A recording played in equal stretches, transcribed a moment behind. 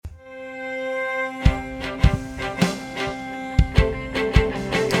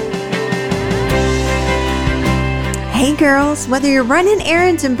girls, whether you're running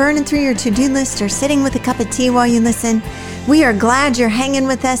errands and burning through your to-do list or sitting with a cup of tea while you listen, we are glad you're hanging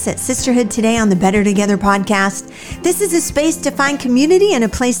with us at Sisterhood Today on the Better Together podcast. This is a space to find community and a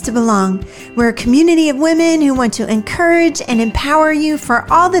place to belong. We're a community of women who want to encourage and empower you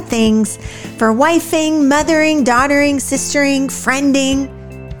for all the things, for wifing, mothering, daughtering, sistering, friending,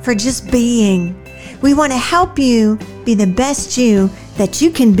 for just being. We want to help you be the best you that you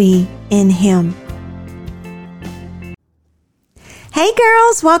can be in Him. Hey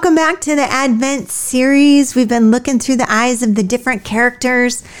girls, welcome back to the Advent series. We've been looking through the eyes of the different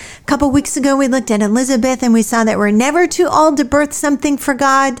characters. A couple weeks ago, we looked at Elizabeth and we saw that we're never too old to birth something for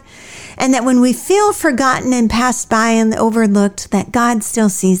God. And that when we feel forgotten and passed by and overlooked, that God still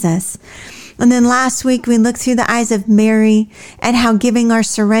sees us. And then last week, we looked through the eyes of Mary and how giving our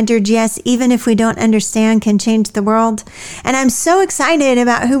surrendered yes, even if we don't understand, can change the world. And I'm so excited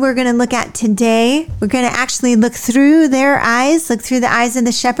about who we're going to look at today. We're going to actually look through their eyes, look through the eyes of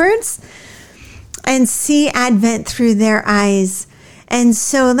the shepherds, and see Advent through their eyes. And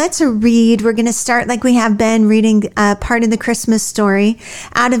so let's read. We're going to start like we have been reading part of the Christmas story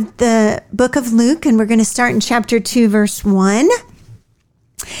out of the book of Luke. And we're going to start in chapter 2, verse 1.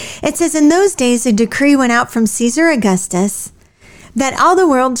 It says, in those days, a decree went out from Caesar Augustus that all the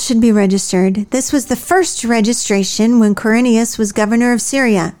world should be registered. This was the first registration when Quirinius was governor of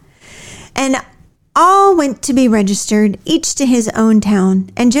Syria. And all went to be registered, each to his own town.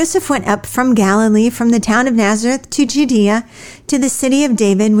 And Joseph went up from Galilee, from the town of Nazareth to Judea, to the city of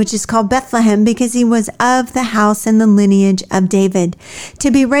David, which is called Bethlehem, because he was of the house and the lineage of David, to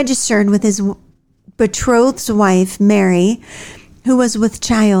be registered with his betrothed's wife, Mary, who was with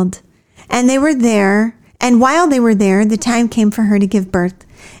child. And they were there, and while they were there, the time came for her to give birth.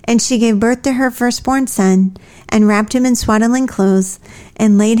 And she gave birth to her firstborn son, and wrapped him in swaddling clothes,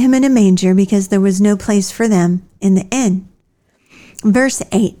 and laid him in a manger, because there was no place for them in the inn. Verse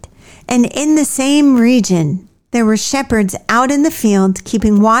 8, and in the same region there were shepherds out in the field,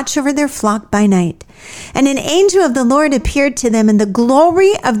 keeping watch over their flock by night. And an angel of the Lord appeared to them, and the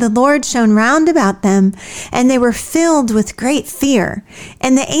glory of the Lord shone round about them, and they were filled with great fear.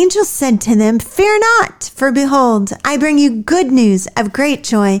 And the angel said to them, fear not, for behold, I bring you good news of great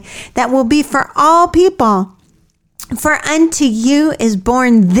joy that will be for all people. For unto you is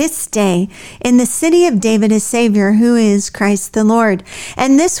born this day in the city of David a Savior, who is Christ the Lord.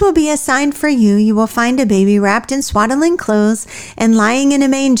 And this will be a sign for you. You will find a baby wrapped in swaddling clothes and lying in a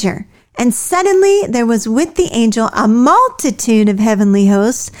manger. And suddenly there was with the angel a multitude of heavenly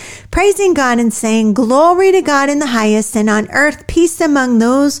hosts, praising God and saying, glory to God in the highest, and on earth peace among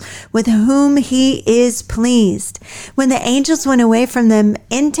those with whom he is pleased. When the angels went away from them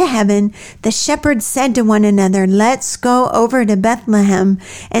into heaven, the shepherds said to one another, let's go over to Bethlehem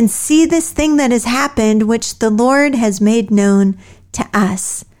and see this thing that has happened, which the Lord has made known to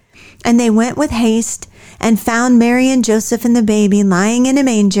us. And they went with haste and found Mary and Joseph and the baby lying in a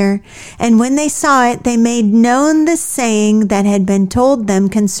manger. And when they saw it, they made known the saying that had been told them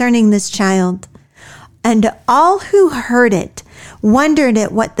concerning this child. And all who heard it wondered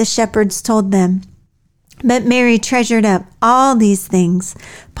at what the shepherds told them. But Mary treasured up all these things,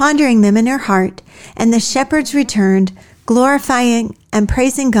 pondering them in her heart. And the shepherds returned, glorifying and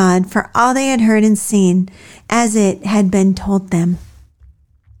praising God for all they had heard and seen, as it had been told them.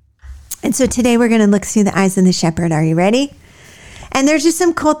 And so today we're going to look through the eyes of the shepherd. Are you ready? And there's just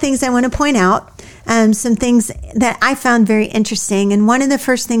some cool things I want to point out, some things that I found very interesting. And one of the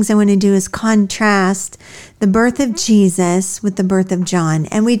first things I want to do is contrast the birth of Jesus with the birth of John.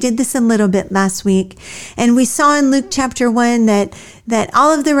 And we did this a little bit last week. And we saw in Luke chapter 1 that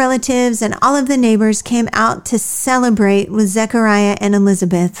all of the relatives and all of the neighbors came out to celebrate with Zechariah and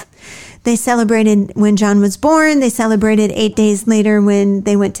Elizabeth. They celebrated when John was born. They celebrated 8 days later when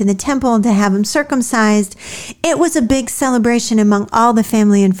they went to the temple to have him circumcised. It was a big celebration among all the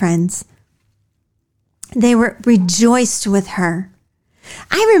family and friends. They were rejoiced with her.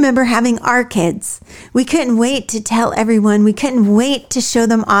 I remember having our kids. We couldn't wait to tell everyone. We couldn't wait to show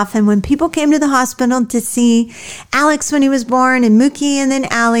them off. And when people came to the hospital to see Alex when he was born, and Mookie, and then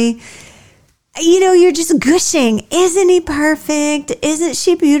Allie, you know, you're just gushing. Isn't he perfect? Isn't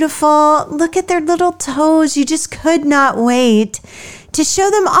she beautiful? Look at their little toes. You just could not wait to show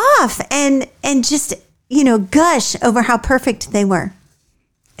them off and just, you know, gush over how perfect they were.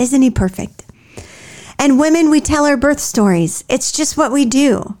 Isn't he perfect? And women, we tell our birth stories. It's just what we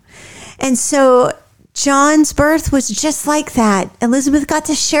do. And so John's birth was just like that. Elizabeth got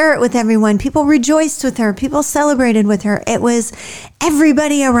to share it with everyone. People rejoiced with her. People celebrated with her. It was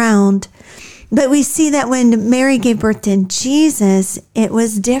everybody around. But we see that when Mary gave birth to Jesus, it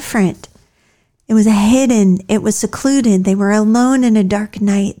was different. It was hidden. It was secluded. They were alone in a dark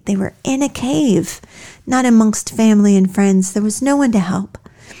night. They were in a cave, not amongst family and friends. There was no one to help,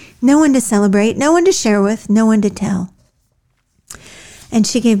 no one to celebrate, no one to share with, no one to tell. And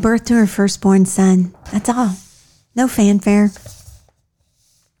she gave birth to her firstborn son. That's all. No fanfare.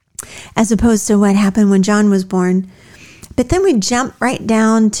 As opposed to what happened when John was born. But then we jump right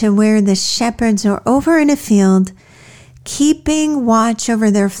down to where the shepherds are over in a field, keeping watch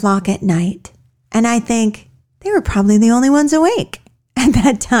over their flock at night. And I think they were probably the only ones awake at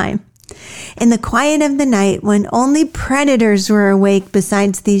that time. In the quiet of the night, when only predators were awake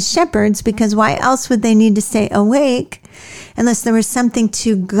besides these shepherds, because why else would they need to stay awake unless there was something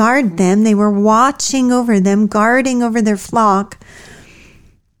to guard them? They were watching over them, guarding over their flock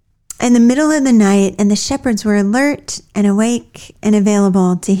in the middle of the night, and the shepherds were alert and awake and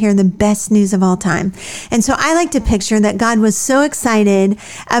available to hear the best news of all time. And so I like to picture that God was so excited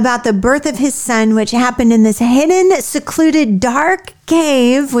about the birth of his son, which happened in this hidden, secluded, dark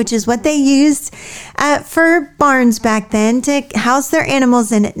cave, which is what they used for barns back then to house their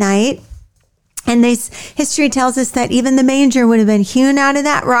animals in at night. And history tells us that even the manger would have been hewn out of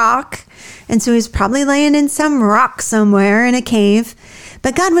that rock. And so he's probably laying in some rock somewhere in a cave.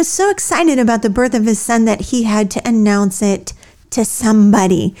 But God was so excited about the birth of his son that he had to announce it to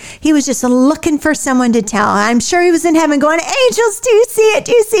somebody. He was just looking for someone to tell. I'm sure he was in heaven going, angels, do you see it?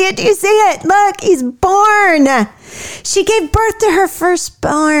 Do you see it? Do you see it? Look, he's born. She gave birth to her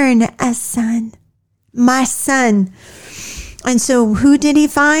firstborn, a son, my son. And so who did he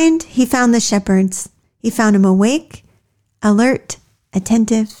find? He found the shepherds. He found them awake, alert,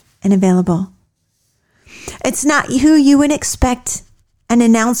 attentive, and available. It's not who you would expect an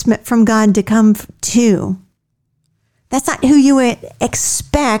announcement from God to come to. That's not who you would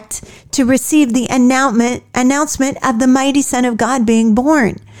expect to receive the announcement of the mighty Son of God being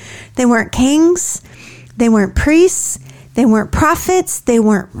born. They weren't kings. They weren't priests. They weren't prophets. They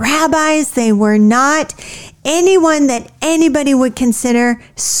weren't rabbis. They were not anyone that anybody would consider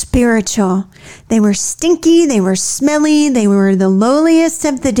spiritual. They were stinky. They were smelly. They were the lowliest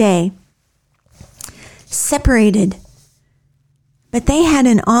of the day. Separated. But they had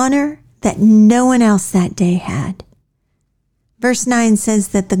an honor that no one else that day had. Verse 9 says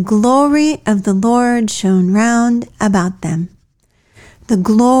that the glory of the Lord shone round about them. The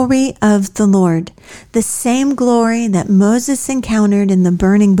glory of the Lord, the same glory that Moses encountered in the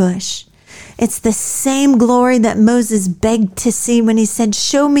burning bush. It's the same glory that Moses begged to see when he said,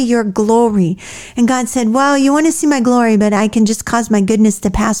 show me your glory. And God said, well, you want to see my glory, but I can just cause my goodness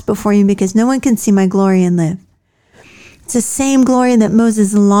to pass before you because no one can see my glory and live. It's the same glory that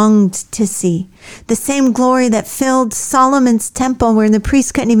Moses longed to see. The same glory that filled Solomon's temple where the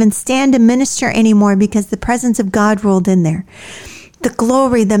priests couldn't even stand to minister anymore because the presence of God rolled in there. The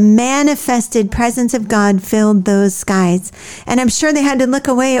glory, the manifested presence of God filled those skies. And I'm sure they had to look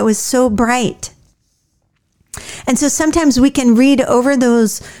away. It was so bright. And so sometimes we can read over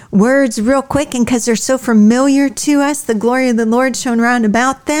those words real quick, and because they're so familiar to us, the glory of the Lord shone round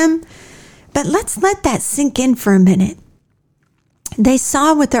about them. But let's let that sink in for a minute. They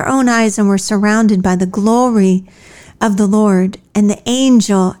saw with their own eyes and were surrounded by the glory of the Lord, and the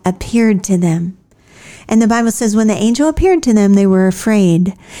angel appeared to them. And the Bible says when the angel appeared to them, they were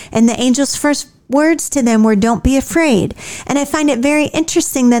afraid. And the angel's first words to them were, don't be afraid. And I find it very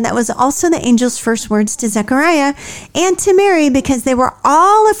interesting that was also the angel's first words to Zechariah and to Mary, because they were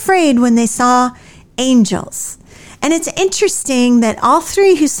all afraid when they saw angels. And it's interesting that all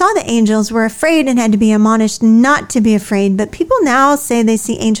three who saw the angels were afraid and had to be admonished not to be afraid. But people now say they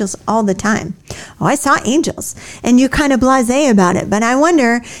see angels all the time. Oh, I saw angels. And you're kind of blasé about it. But I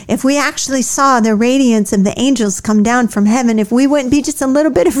wonder if we actually saw the radiance of the angels come down from heaven, if we wouldn't be just a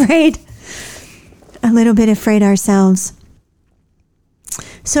little bit afraid ourselves.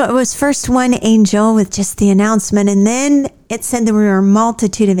 So it was first one angel with just the announcement, and then it said there were a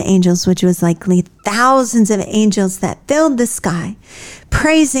multitude of angels, which was likely thousands of angels that filled the sky,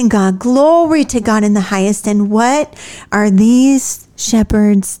 praising God, glory to God in the highest. And what are these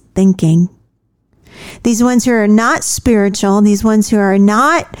shepherds thinking? These ones who are not spiritual, these ones who are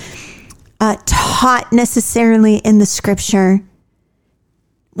not taught necessarily in the scripture,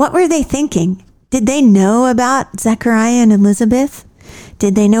 what were they thinking? Did they know about Zechariah and Elizabeth?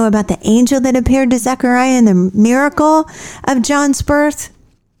 Did they know about the angel that appeared to Zechariah and the miracle of John's birth?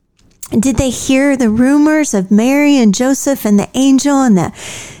 Did they hear the rumors of Mary and Joseph and the angel and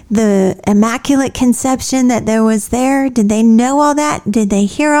the immaculate conception that there was there? Did they know all that? Did they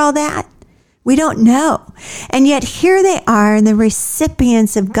hear all that? We don't know. And yet here they are, the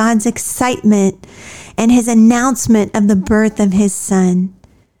recipients of God's excitement and his announcement of the birth of his son.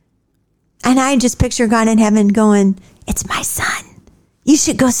 And I just picture God in heaven going, it's my son. You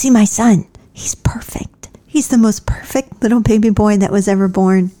should go see my son. He's perfect. He's the most perfect little baby boy that was ever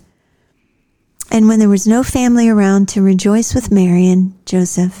born. And when there was no family around to rejoice with Mary and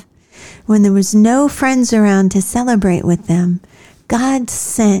Joseph, when there was no friends around to celebrate with them, God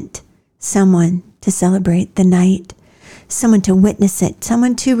sent someone to celebrate the night, someone to witness it,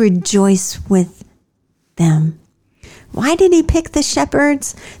 someone to rejoice with them. Why did he pick the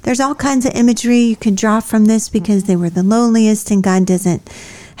shepherds? There's all kinds of imagery you could draw from this, because they were the loneliest, and God doesn't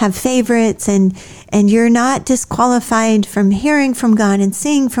have favorites, and you're not disqualified from hearing from God and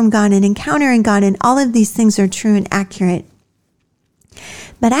seeing from God and encountering God, and all of these things are true and accurate.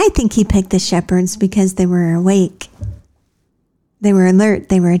 But I think he picked the shepherds because they were awake. They were alert,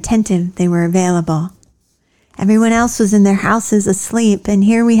 they were attentive, they were available. Everyone else was in their houses asleep, and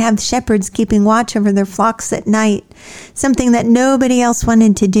here we have shepherds keeping watch over their flocks at night, something that nobody else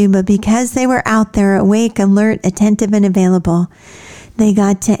wanted to do, but because they were out there awake, alert, attentive, and available, they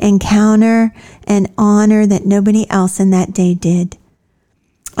got to encounter an honor that nobody else in that day did.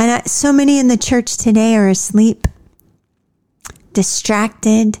 And so many in the church today are asleep,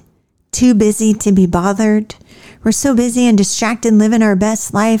 distracted, too busy to be bothered. We're so busy and distracted living our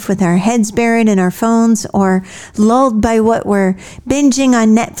best life with our heads buried in our phones, or lulled by what we're binging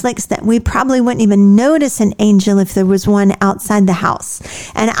on Netflix, that we probably wouldn't even notice an angel if there was one outside the house.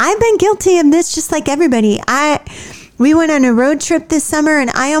 And I've been guilty of this just like everybody. We went on a road trip this summer, and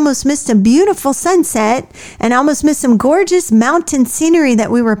I almost missed a beautiful sunset and almost missed some gorgeous mountain scenery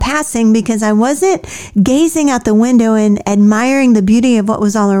that we were passing because I wasn't gazing out the window and admiring the beauty of what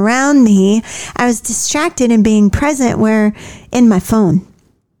was all around me. I was distracted and being present in my phone.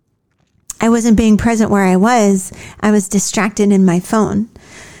 I wasn't being present where I was distracted in my phone.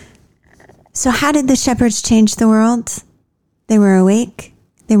 So how did the shepherds change the world? They were awake,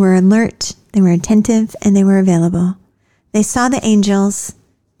 they were alert, they were attentive, and they were available. They saw the angels.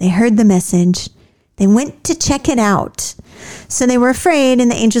 They heard the message. They went to check it out. So they were afraid,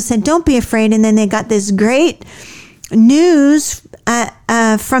 and the angel said, don't be afraid. And then they got this great news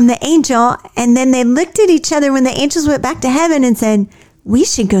from the angel. And then they looked at each other when the angels went back to heaven and said, we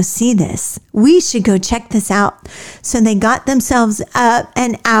should go see this. We should go check this out. So they got themselves up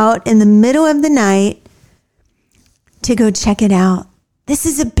and out in the middle of the night to go check it out. This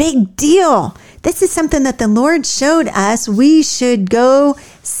is a big deal. This is something that the Lord showed us. We should go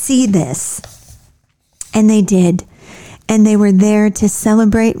see this. And they did. And they were there to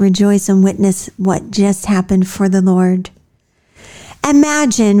celebrate, rejoice, and witness what just happened for the Lord.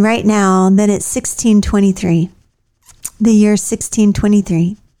 Imagine right now that it's 1623, the year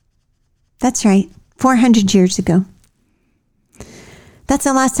 1623. That's right, 400 years ago. That's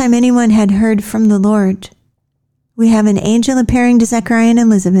the last time anyone had heard from the Lord. We have an angel appearing to Zechariah and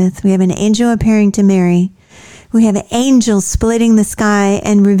Elizabeth. We have an angel appearing to Mary. We have angels splitting the sky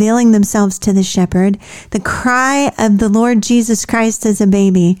and revealing themselves to the shepherd. The cry of the Lord Jesus Christ as a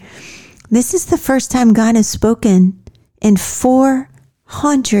baby. This is the first time God has spoken in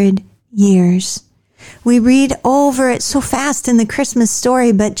 400 years. We read over it so fast in the Christmas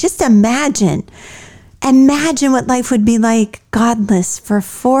story, but just imagine what life would be like godless for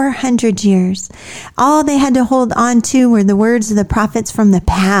 400 years. All they had to hold on to were the words of the prophets from the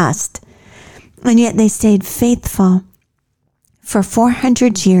past. And yet they stayed faithful for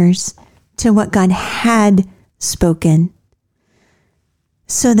 400 years to what God had spoken,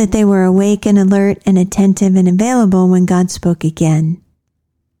 so that they were awake and alert and attentive and available when God spoke again.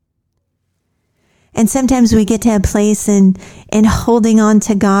 And sometimes we get to a place in holding on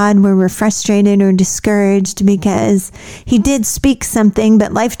to God where we're frustrated or discouraged because he did speak something,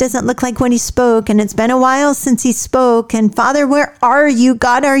 but life doesn't look like what he spoke. And it's been a while since he spoke. And Father, where are you?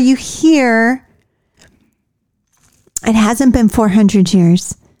 God, are you here? It hasn't been 400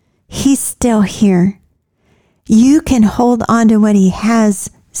 years. He's still here. You can hold on to what he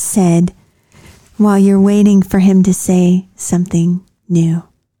has said while you're waiting for him to say something new.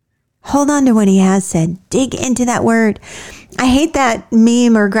 Hold on to what he has said. Dig into that word. I hate that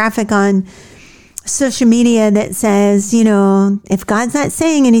meme or graphic on social media that says, if God's not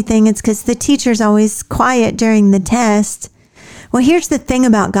saying anything, it's because the teacher's always quiet during the test. Well, here's the thing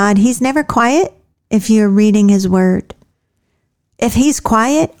about God. He's never quiet if you're reading his word. If he's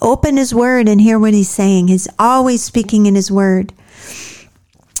quiet, open his word and hear what he's saying. He's always speaking in his word.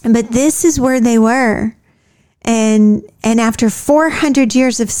 But this is where they were. And after 400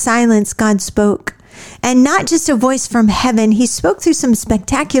 years of silence, God spoke. And not just a voice from heaven. He spoke through some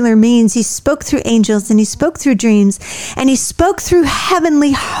spectacular means. He spoke through angels, and he spoke through dreams, and he spoke through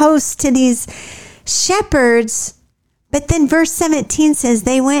heavenly hosts to these shepherds But then verse 17 says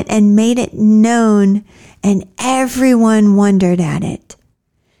they went and made it known, and everyone wondered at it.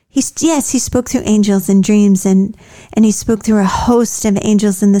 He spoke through angels and dreams, and he spoke through a host of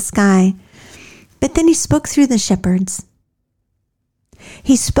angels in the sky. But then he spoke through the shepherds.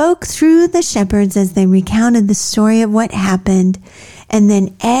 He spoke through the shepherds as they recounted the story of what happened, and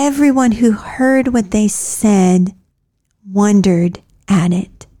then everyone who heard what they said wondered at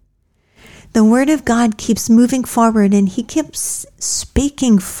it. The word of God keeps moving forward, and he keeps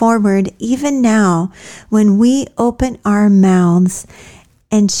speaking forward even now when we open our mouths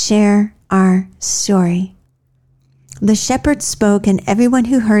and share our story. The shepherds spoke, and everyone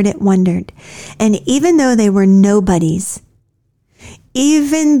who heard it wondered. And even though they were nobodies,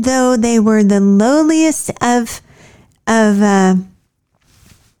 even though they were the lowliest of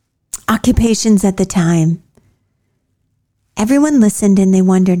occupations at the time, everyone listened and they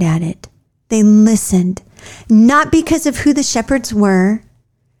wondered at it. They listened, not because of who the shepherds were.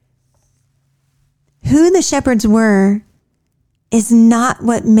 Who the shepherds were is not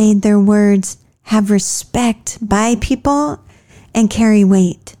what made their words have respect by people and carry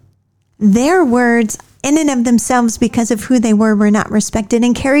weight. Their words in and of themselves, because of who they were not respected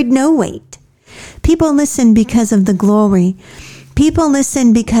and carried no weight. People listened because of the glory. People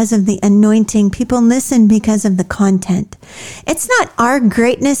listen because of the anointing. People listen because of the content. It's not our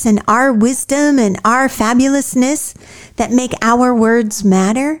greatness and our wisdom and our fabulousness that make our words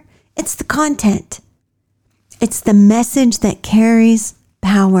matter. It's the content. It's the message that carries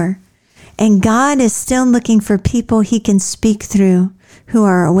power. And God is still looking for people he can speak through who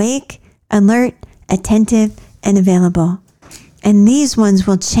are awake, alert, attentive, and available. And these ones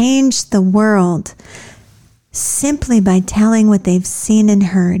will change the world simply by telling what they've seen and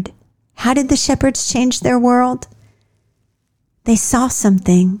heard. How did the shepherds change their world? They saw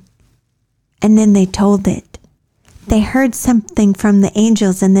something, and then they told it. They heard something from the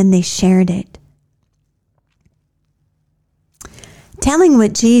angels, and then they shared it. Telling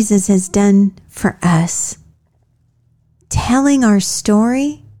what Jesus has done for us, telling our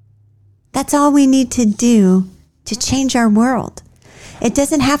story, that's all we need to do to change our world. It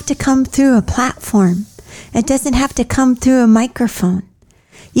doesn't have to come through a platform. It doesn't have to come through a microphone.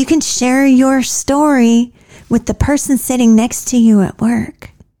 You can share your story with the person sitting next to you at work.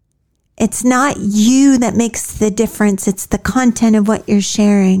 It's not you that makes the difference. It's the content of what you're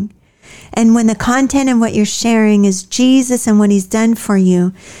sharing. And when the content of what you're sharing is Jesus and what he's done for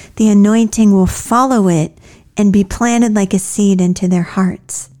you, the anointing will follow it and be planted like a seed into their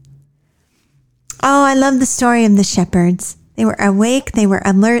hearts. Oh, I love the story of the shepherds. They were awake, they were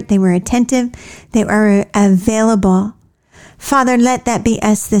alert, they were attentive, they were available. Father, let that be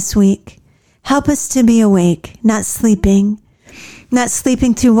us this week. Help us to be awake, not sleeping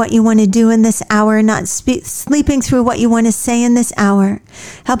through what you want to do in this hour, not sleeping through what you want to say in this hour.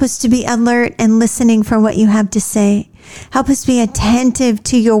 Help us to be alert and listening for what you have to say. Help us be attentive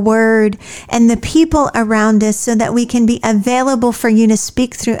to your word and the people around us so that we can be available for you to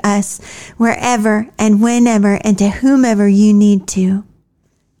speak through us wherever and whenever and to whomever you need to.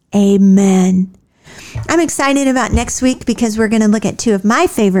 Amen. I'm excited about next week because we're going to look at two of my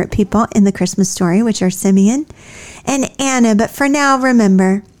favorite people in the Christmas story, which are Simeon and Anna. But for now,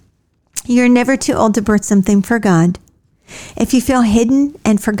 remember, you're never too old to birth something for God. If you feel hidden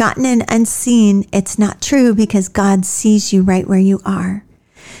and forgotten and unseen, it's not true because God sees you right where you are.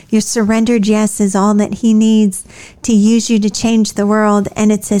 Your surrendered yes is all that he needs to use you to change the world. And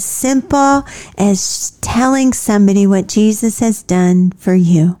it's as simple as telling somebody what Jesus has done for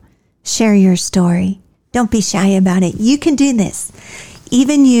you. Share your story. Don't be shy about it. You can do this.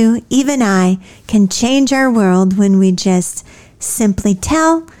 Even you, even I can change our world when we just simply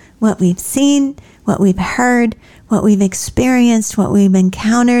tell what we've seen, what we've heard, what we've experienced, what we've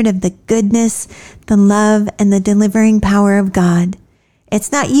encountered of the goodness, the love, and the delivering power of God.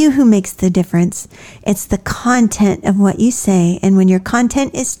 It's not you who makes the difference. It's the content of what you say. And when your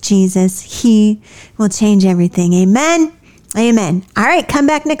content is Jesus, he will change everything. Amen. Amen. All right, come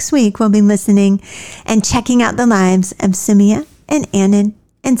back next week. We'll be listening and checking out the lives of Simeon and Anna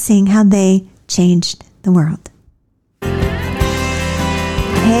and seeing how they changed the world.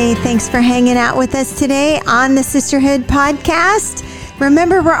 Hey, thanks for hanging out with us today on the Sisterhood Podcast.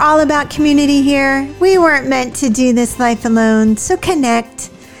 Remember, we're all about community here. We weren't meant to do this life alone, so connect.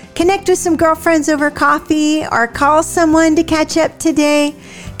 Connect with some girlfriends over coffee or call someone to catch up today.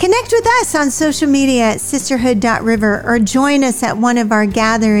 Connect with us on social media at sisterhood.river or join us at one of our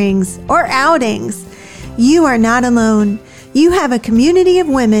gatherings or outings. You are not alone. You have a community of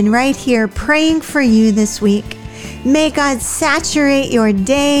women right here praying for you this week. May God saturate your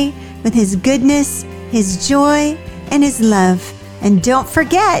day with his goodness, his joy, and His love. And don't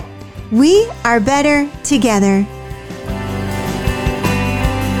forget, we are better together.